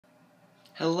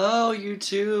Hello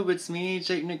YouTube, it's me,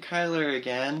 Jake McKyler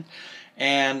again,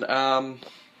 and I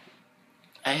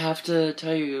have to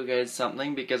tell you guys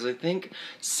something because I think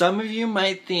some of you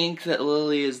might think that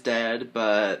Lily is dead,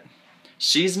 but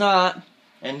she's not,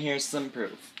 and here's some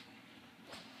proof.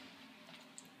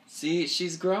 See,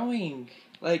 she's growing.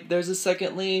 Like, there's a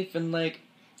second leaf and like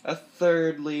a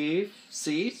third leaf.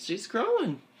 See, she's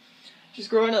growing. She's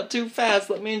growing up too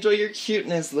fast. Let me enjoy your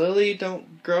cuteness, Lily.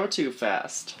 Don't grow too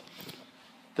fast.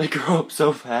 They grow up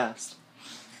so fast.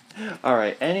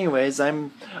 Alright, anyways,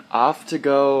 I'm off to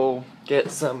go get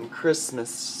some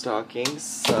Christmas stockings,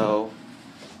 so...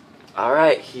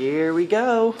 Alright, here we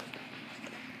go.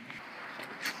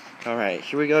 Alright,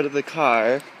 here we go to the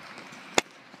car.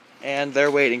 And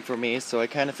they're waiting for me, so I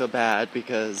kind of feel bad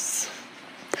because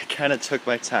I kind of took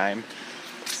my time.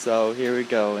 So here we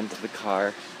go into the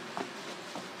car.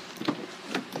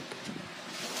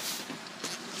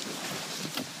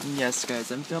 Yes,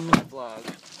 guys, I'm filming a vlog.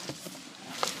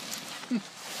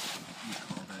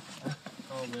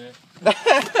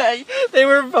 They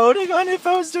were voting on if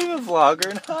I was doing a vlog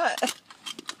or not.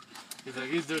 He's like,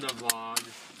 he's doing a vlog.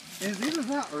 It's either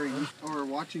that or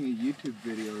watching a YouTube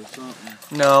video or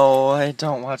something. No, I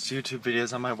don't watch YouTube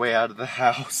videos on my way out of the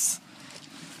house.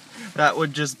 That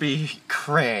would just be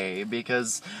cray,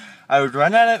 because I would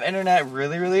run out of internet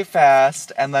really, really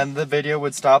fast, and then the video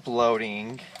would stop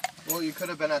loading. Well, you could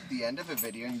have been at the end of a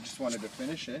video and you just wanted to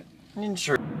finish it.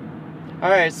 Sure.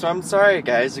 Alright, so I'm sorry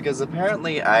guys, because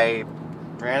apparently I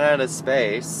ran out of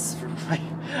space for my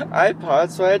iPod,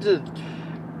 so I had to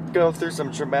go through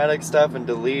some traumatic stuff and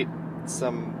delete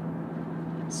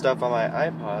some stuff on my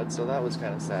iPod, so that was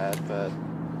kind of sad, but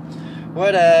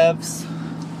whatevs.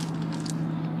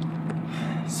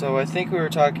 So I think we were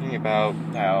talking about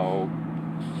how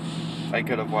I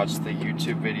could have watched the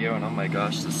YouTube video, and oh my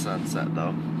gosh, the sunset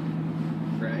though.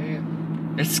 Right?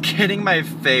 It's getting my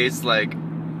face, like,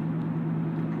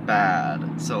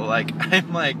 bad. So, like,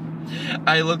 I'm like,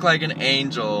 I look like an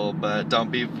angel, but don't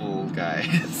be fooled,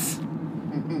 guys.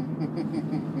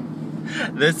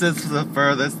 This is the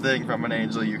furthest thing from an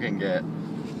angel you can get.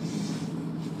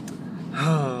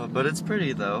 But it's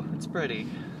pretty, though. It's pretty.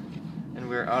 And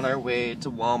we're on our way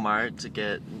to Walmart to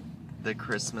get the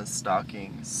Christmas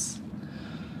stockings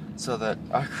so that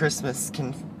our Christmas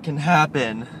can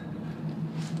happen.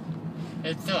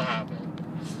 It still happened.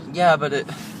 Yeah, but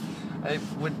I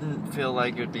wouldn't feel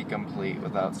like it would be complete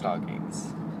without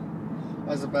stockings.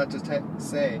 I was about to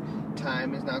say,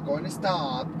 time is not going to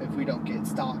stop if we don't get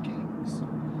stockings.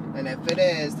 And if it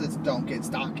is, let's don't get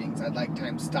stockings. I'd like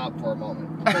time to stop for a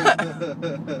moment.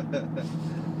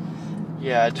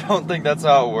 Yeah, I don't think that's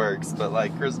how it works, but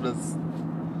like Christmas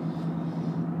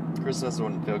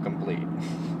wouldn't feel complete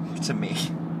to me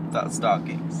without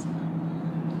stockings.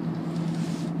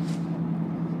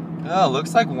 Oh, it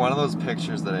looks like one of those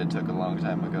pictures that I took a long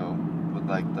time ago with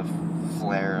like the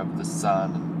flare of the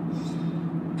sun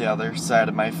and the other side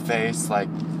of my face like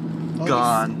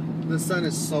gone. The sun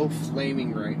is so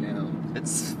flaming right now.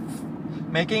 It's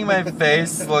making my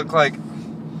face look like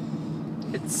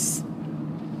it's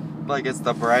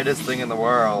the brightest thing in the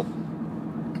world.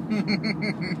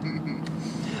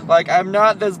 Like, I'm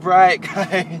not this bright,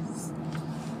 guys.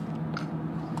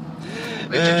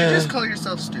 Wait, did you just call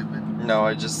yourself stupid? No,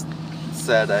 I just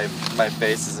said my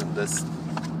face isn't this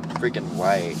freaking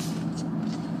white.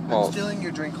 Well, I'm stealing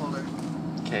your drink holder.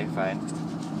 Okay, fine.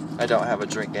 I don't have a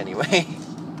drink anyway.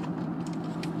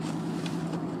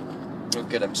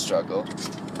 Look at him struggle.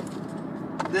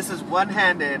 This is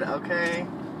one-handed, okay?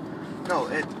 No,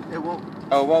 it won't.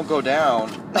 Oh, it won't go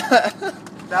down.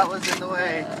 That was in the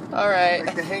way. Alright.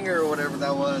 Like the hanger or whatever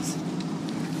that was.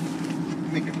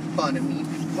 Making fun of me.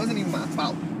 It wasn't even my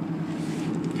fault.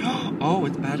 Oh,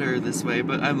 it's better this way,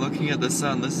 but I'm looking at the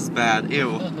sun. This is bad.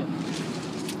 Ew.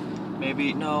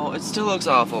 Maybe, no, it still looks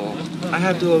awful. I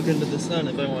have to look into the sun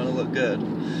if I want to look good.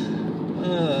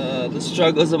 The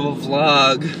struggles of a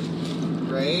vlog.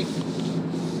 Right?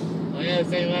 I gotta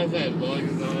say what I said, vlog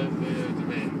is not as good to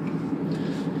make.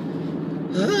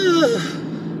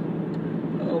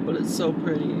 Oh, but it's so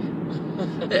pretty.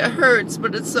 It hurts,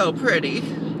 but it's so pretty.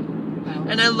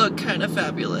 And I look kind of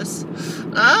fabulous.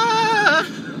 Ah!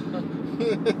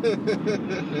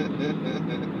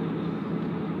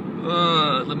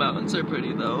 The mountains are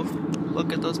pretty though.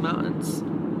 Look at those mountains.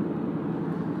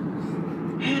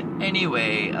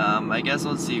 Anyway, I guess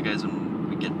I'll see you guys when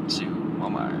we get to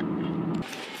Walmart.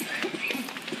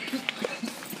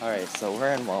 Alright, so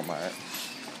we're in Walmart.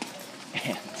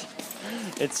 And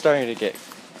it's starting to get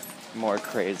more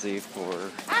crazy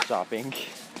for shopping.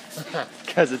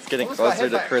 Because it's getting closer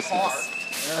to Christmas.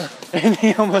 And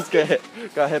he almost got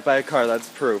hit by a car. That's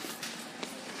proof.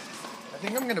 I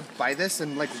think I'm gonna buy this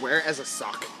and like wear it as a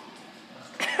sock.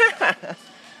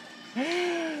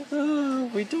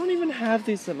 We don't even have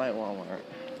these at my Walmart.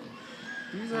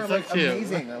 These are It's like so cute.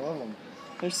 amazing. I love them.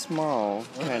 They're small,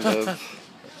 kind of.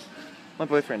 My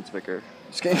boyfriend's bigger.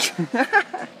 Just kidding.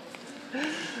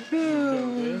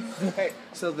 Hey,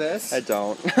 so this, I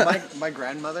don't. my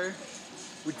grandmother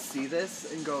would see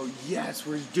this and go, "Yes,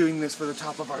 we're doing this for the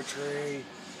top of our tree."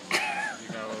 You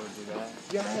know what would do that?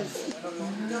 Yes.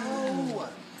 No.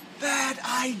 Bad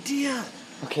idea.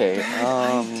 Okay.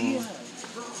 Bad idea.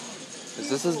 Is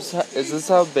this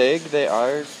how big they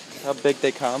are? How big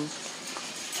they come?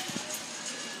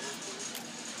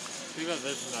 We got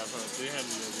this in our phone. 300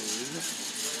 of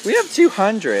these. We have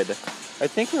 200. I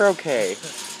think we're okay. I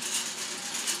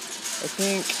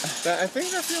think. I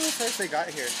think that's the only place they got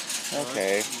here.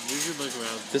 Okay. We could look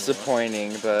around. for Disappointing,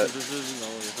 more. but This isn't the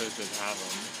only place that have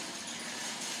them.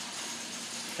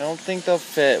 I don't think they'll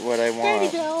fit what I want.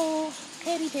 Teddy doll.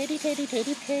 Why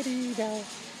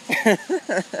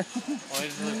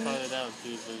just look farther down,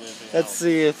 see if there's anything Let's else.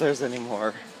 see if there's any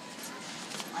more.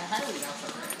 I highly doubt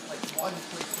that like one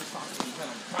place for Stockings and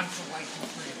a bunch of lights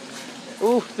and trees.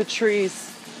 Ooh, the trees.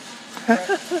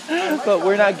 But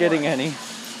we're not getting any.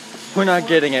 We're not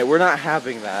getting it. We're not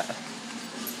having that.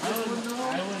 I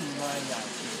wouldn't mind that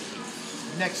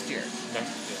too. Next year.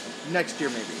 Next year. Next year,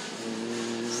 maybe.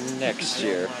 Next I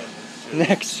year. don't mind this too.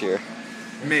 Next year.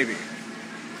 Maybe.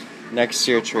 Next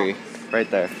year tree. Right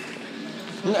there.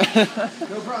 No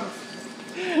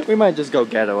promise. We might just go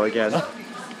ghetto again.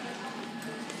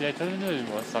 Yeah, it doesn't do any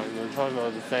more songs. We're talking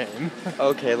about the same.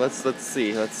 Okay, let's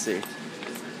see.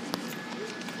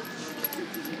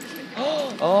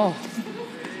 Oh,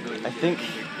 I think.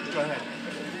 Go ahead.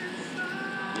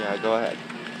 Yeah, go ahead.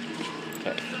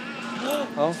 Okay.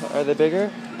 Oh, are they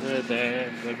bigger? They're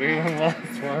bigger than the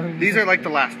last one. These are like the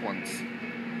last ones.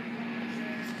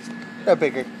 They're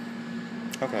bigger.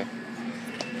 Okay.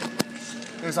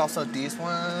 There's also these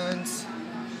ones.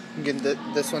 You can get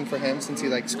this one for him since he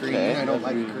likes green. Okay. I don't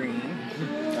like green.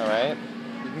 All right.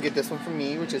 You can get this one for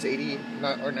me, which is 80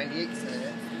 or 98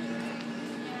 cents.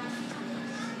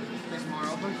 There's more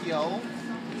over here.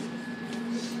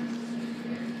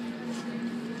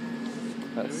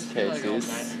 That's Like all Casey's.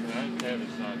 nice, but I don't care if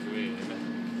it's not green.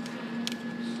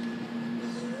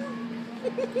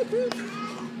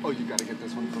 Oh, you gotta get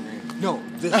this one for me. No,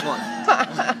 this one.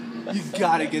 You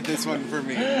gotta get this one for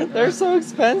me. They're so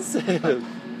expensive.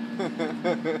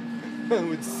 I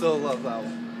would so love that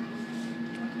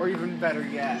one. Or even better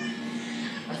yet.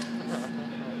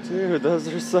 Dude, those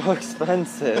are so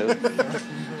expensive.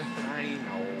 I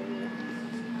know.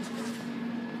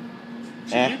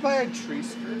 Should Eh. we buy a tree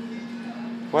skirt?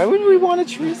 Why would we want a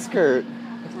tree skirt?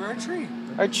 We're a tree.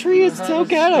 Our tree is so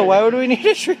ghetto. Why would we need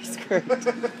a tree skirt?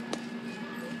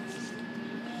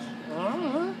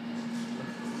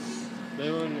 They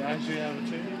wouldn't actually have a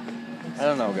tree. I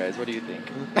don't know, guys. What do you think?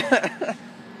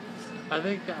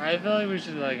 I feel like we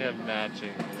should like have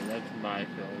matching. That's my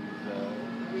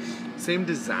feeling. Same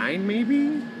design,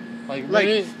 maybe? Like Like,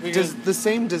 maybe just the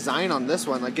same design on this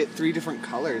one. Like, get 3 different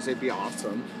colors. It'd be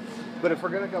awesome. But if we're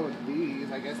gonna go with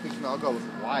these, I guess we can all go with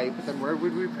white. But then where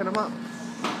would we pin them up?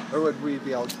 Or would we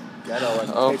be all ghetto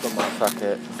and Oh, tape them up? fuck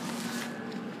it.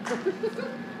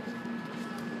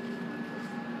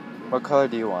 What color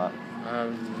do you want?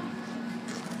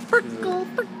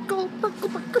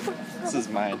 This is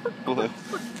mine. Blue.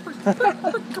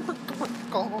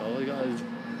 all we got is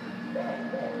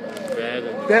red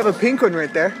and They have a pink one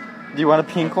right there. Do you want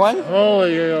a pink one? oh,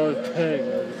 you know, it's pink.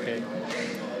 It's pink.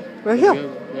 Right here.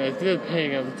 Yeah, it's good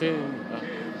pink. I'm thinking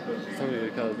some of the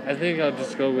colors. I think I'll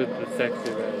just go with the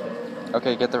sexy red.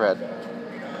 Okay, get the red.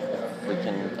 We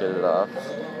can get it off.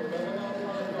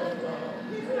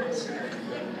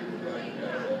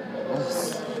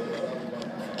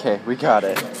 Okay, we got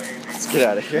it. Let's get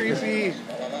out of here. Creepy.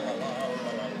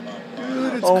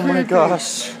 Dude, it's Oh my creepy.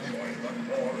 gosh.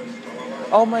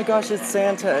 Oh my gosh, it's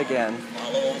Santa again.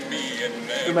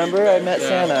 Remember, I met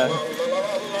Santa.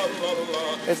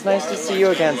 It's nice to see you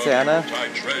again, Santa.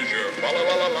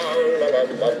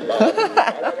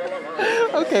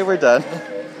 Okay, we're done.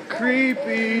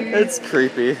 Creepy. It's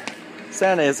creepy.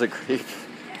 Santa is a creep.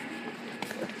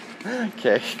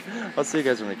 Okay, I'll see you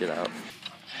guys when we get out.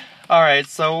 Alright,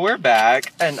 so we're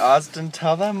back, and Austin,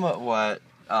 tell them what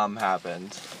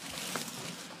happened.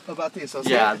 About the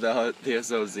associate? Yeah, the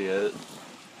associate.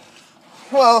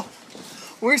 Well,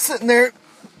 we're sitting there,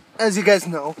 as you guys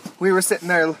know, we were sitting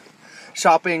there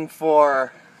shopping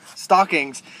for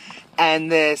stockings,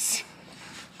 and a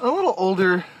little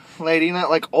older lady, not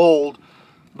like old,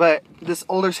 but this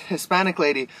older Hispanic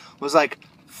lady was like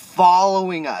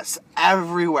following us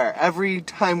everywhere. Every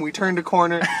time we turned a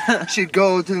corner, she'd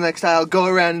go to the next aisle, go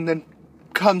around, and then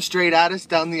come straight at us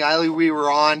down the alley we were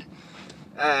on.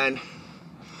 And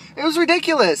it was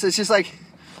ridiculous. It's just like,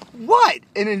 what?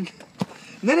 And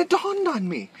then it dawned on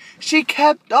me. She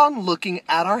kept on looking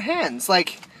at our hands,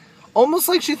 like, almost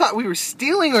like she thought we were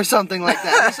stealing or something like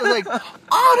that. So like,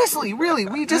 honestly, really,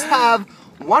 we just have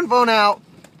one phone out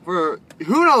for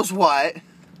who knows what,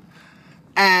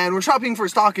 and we're shopping for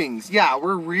stockings. Yeah,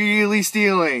 we're really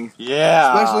stealing.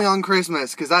 Yeah. Especially on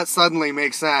Christmas, because that suddenly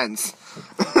makes sense.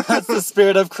 That's the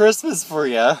spirit of Christmas for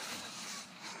you.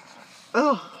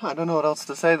 Oh, I don't know what else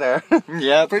to say there.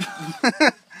 Yep.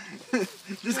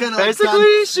 Just kind of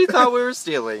Basically, she thought we were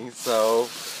stealing, so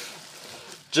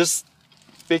just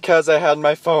because I had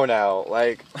my phone out,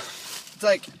 like, it's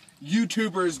like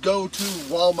YouTubers go to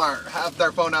Walmart, have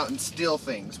their phone out, and steal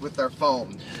things with their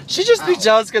phone. she'd just be Ow.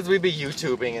 jealous because we'd be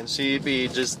YouTubing and she'd be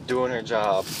just doing her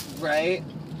job. Right?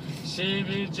 She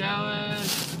be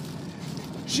jealous.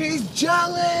 She's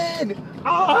gelling!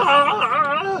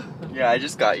 Yeah, I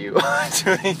just got you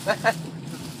doing that.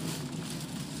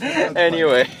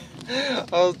 Anyway,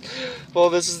 well,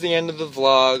 this is the end of the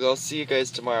vlog. I'll see you guys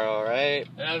tomorrow, alright?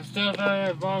 I'm still feeling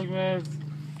it, Vlogmas.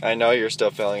 I know you're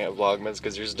still filming at Vlogmas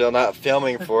because you're still not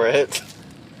filming for it.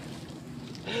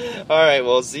 Alright,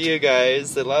 well, see you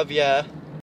guys. I love ya.